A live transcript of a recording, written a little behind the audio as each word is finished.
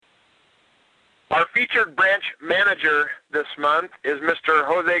Our featured branch manager this month is Mr.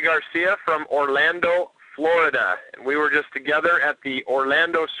 Jose Garcia from Orlando, Florida. And we were just together at the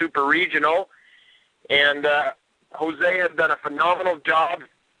Orlando Super Regional, and Jose has done a phenomenal job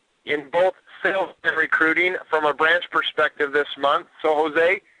in both sales and recruiting from a branch perspective this month. So,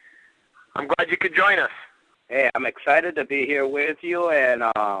 Jose, I'm glad you could join us. Hey, I'm excited to be here with you, and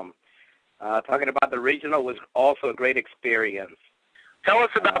talking about the regional was also a great experience. Tell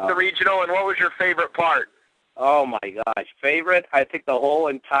us about the regional, and what was your favorite part? Oh, my gosh. Favorite? I think the whole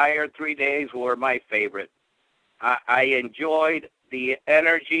entire 3 days were my favorite. I enjoyed the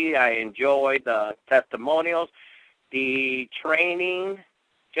energy. I enjoyed the testimonials, the training,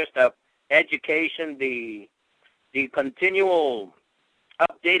 just the education, the continual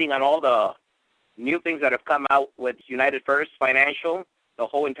updating on all the new things that have come out with United First Financial, the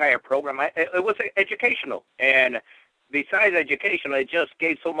whole entire program. It was educational. And besides education, it just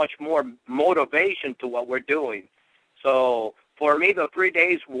gave so much more motivation to what we're doing. So for me, the 3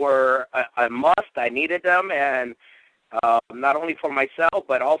 days were a must. I needed them, and not only for myself,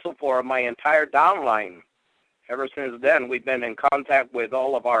 but also for my entire downline. Ever since then, we've been in contact with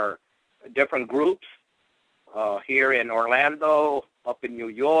all of our different groups here in Orlando, up in New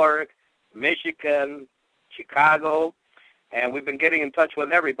York, Michigan, Chicago. And we've been getting in touch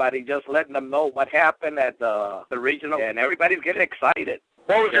with everybody, just letting them know what happened at the regional, and everybody's getting excited.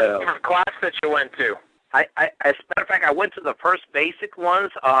 What was your favorite class that you went to? As a matter of fact, I went to the first basic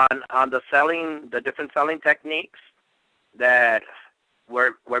ones on the different selling techniques that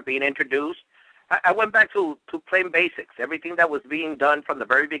were being introduced. I went back to plain basics, everything that was being done from the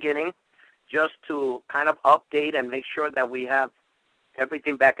very beginning, just to kind of update and make sure that we have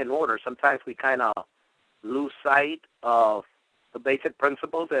everything back in order. Sometimes we kind of lose sight of the basic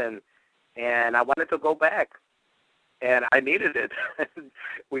principles, and I wanted to go back, and I needed it.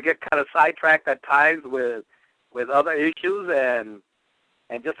 We get kind of sidetracked at times with other issues, and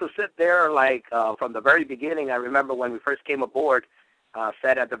just to sit there like from the very beginning. I remember when we first came aboard,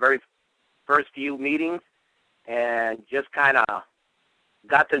 sat at the very first few meetings, and just kind of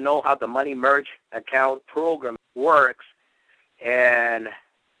got to know how the Money Merge account program works, and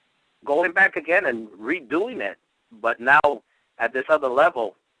going back again and redoing it, but now at this other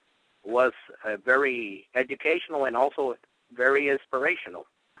level, was very educational and also very inspirational.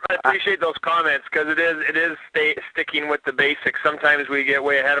 I appreciate those comments, because it is sticking with the basics. Sometimes we get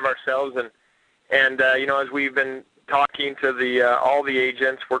way ahead of ourselves, and as we've been talking to all the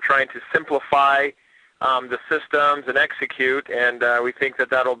agents, we're trying to simplify the systems and execute, and we think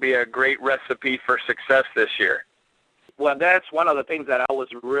that that'll be a great recipe for success this year. Well, that's one of the things that I was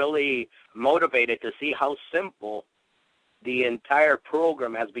really motivated to see, how simple the entire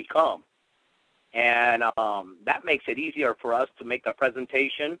program has become. And that makes it easier for us to make the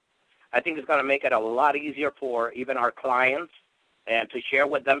presentation. I think it's going to make it a lot easier for even our clients and to share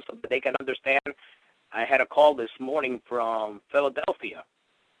with them so that they can understand. I had a call this morning from Philadelphia.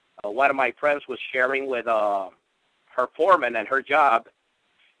 One of my friends was sharing with her foreman and her job,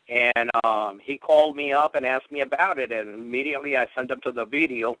 and he called me up and asked me about it, and immediately I sent him to the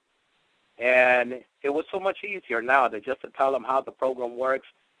video. And it was so much easier now to tell him how the program works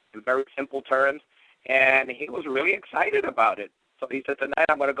in very simple terms. And he was really excited about it. So he said, tonight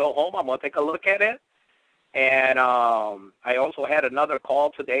I'm going to go home, I'm going to take a look at it. And I also had another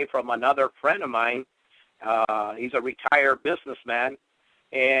call today from another friend of mine. He's a retired businessman.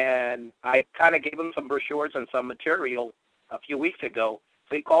 And I kind of gave him some brochures and some material a few weeks ago.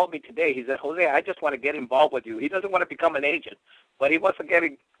 So he called me today. He said, Jose, I just want to get involved with you. He doesn't want to become an agent, but he wants to get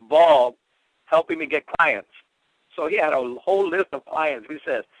involved helping me get clients. So he had a whole list of clients. He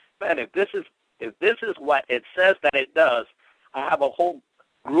says, man, if this is what it says that it does, I have a whole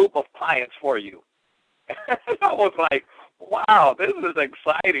group of clients for you. And I was like, wow, this is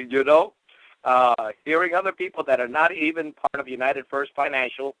exciting, hearing other people that are not even part of United First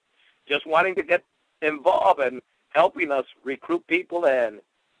Financial just wanting to get involved and helping us recruit people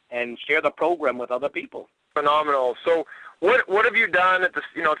and share the program with other people. Phenomenal. So what have you done at the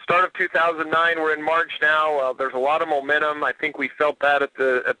start of 2009? We're in March now. There's a lot of momentum. I think we felt that at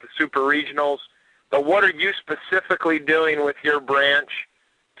the Super Regionals. But what are you specifically doing with your branch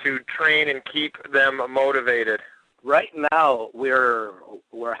to train and keep them motivated? Right now, we're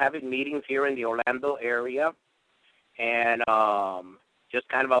having meetings here in the Orlando area, and just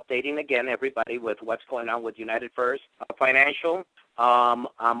kind of updating again everybody with what's going on with United First Financial. I'm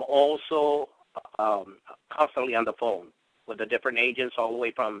also constantly on the phone with the different agents all the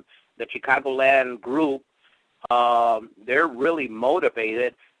way from the Chicagoland group. They're really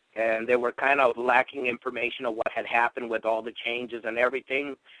motivated, and they were kind of lacking information of what had happened with all the changes and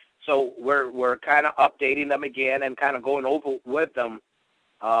everything. So we're kind of updating them again and kind of going over with them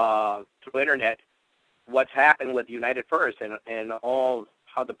through internet what's happened with United First and all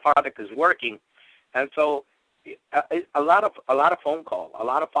how the product is working. And so a lot of phone call, a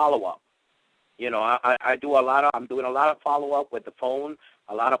lot of follow up. I'm doing a lot of follow up with the phone,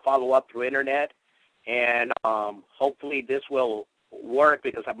 a lot of follow up through internet, and hopefully this will work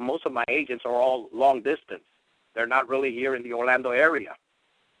because most of my agents are all long distance. They're not really here in the Orlando area.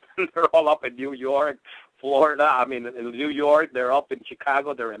 They're all up in New York, Florida. I mean, in New York, they're up in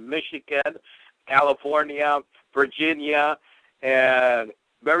Chicago, they're in Michigan, California, Virginia, and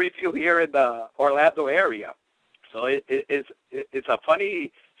very few here in the Orlando area. So it's a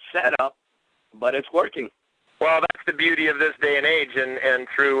funny setup, but it's working. Well, that's the beauty of this day and age, and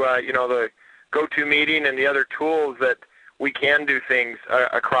through the GoToMeeting and the other tools that we can do things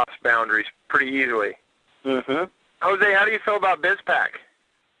across boundaries pretty easily. Mm-hmm. Jose, how do you feel about BizPack?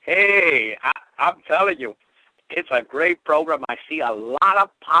 Hey, I'm telling you, it's a great program. I see a lot of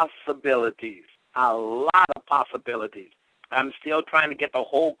possibilities, I'm still trying to get the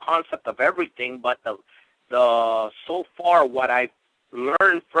whole concept of everything, but the so far what I've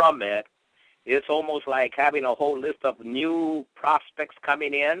learned from it, it's almost like having a whole list of new prospects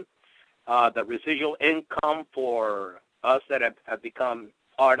coming in. The residual income for us that have become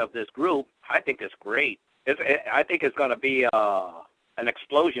part of this group, I think is great. I think it's going to be an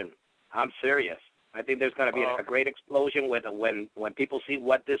explosion. I'm serious. I think there's going to be a great explosion when people see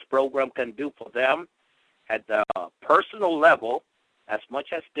what this program can do for them at the personal level as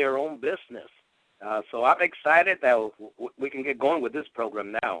much as their own business. So I'm excited that we can get going with this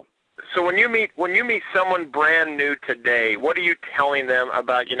program now. So when you meet someone brand new today, what are you telling them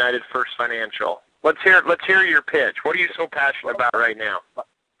about United First Financial? Let's hear your pitch. What are you so passionate about right now?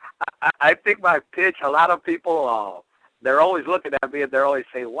 I think my pitch, a lot of people, they're always looking at me and they're always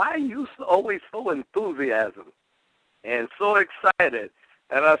saying, why are you always so enthusiastic and so excited?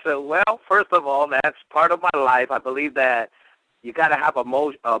 And I said, well, first of all, that's part of my life. I believe that you got to have a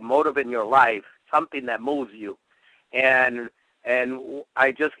motive in your life, something that moves you. And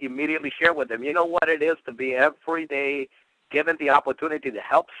I just immediately share with them, you know what it is to be every day given the opportunity to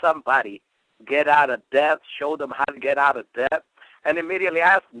help somebody get out of debt, show them how to get out of debt, and immediately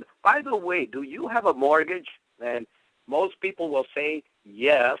ask them, by the way, do you have a mortgage? And most people will say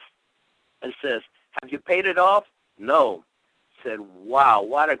yes. And says, have you paid it off? No. Said, wow,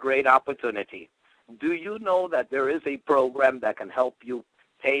 what a great opportunity. Do you know that there is a program that can help you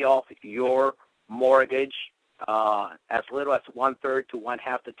pay off your mortgage as little as 1/3 to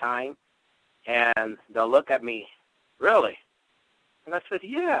 1/2 the time? And they'll look at me, really? And I said,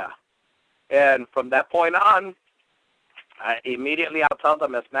 yeah. And from that point on, immediately I'll tell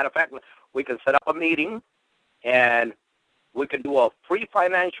them, as a matter of fact, we can set up a meeting and we can do a free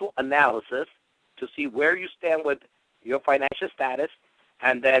financial analysis to see where you stand with your financial status.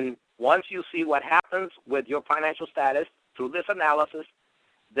 And then once you see what happens with your financial status through this analysis,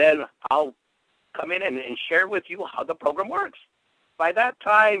 then I'll come in and share with you how the program works. By that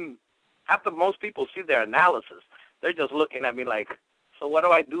time, after most people see their analysis, they're just looking at me like, so what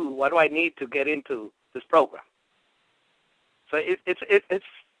do I do? What do I need to get into this program? So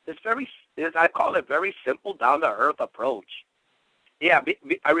it's very, I call it very simple, down-to-earth approach. Yeah,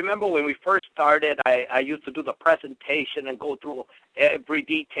 I remember when we first started, I used to do the presentation and go through every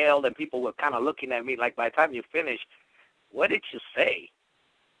detail, and people were kind of looking at me like, by the time you finish, what did you say?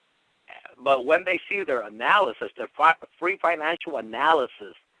 But when they see their analysis, their free financial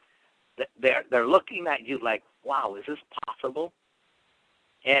analysis, they're looking at you like, wow, is this possible?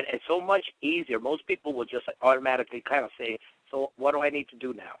 And it's so much easier. Most people will just automatically kind of say, so what do I need to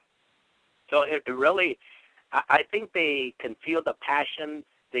do now? So it really, I think they can feel the passion,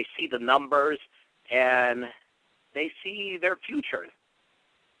 they see the numbers, and they see their future.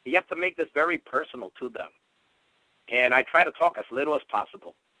 You have to make this very personal to them. And I try to talk as little as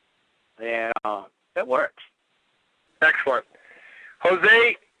possible. And it works. Excellent.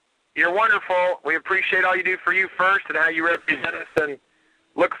 Jose, you're wonderful. We appreciate all you do for you first and how you represent us, and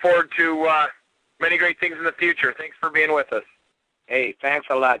look forward to many great things in the future. Thanks for being with us. Hey, thanks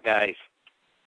a lot, guys.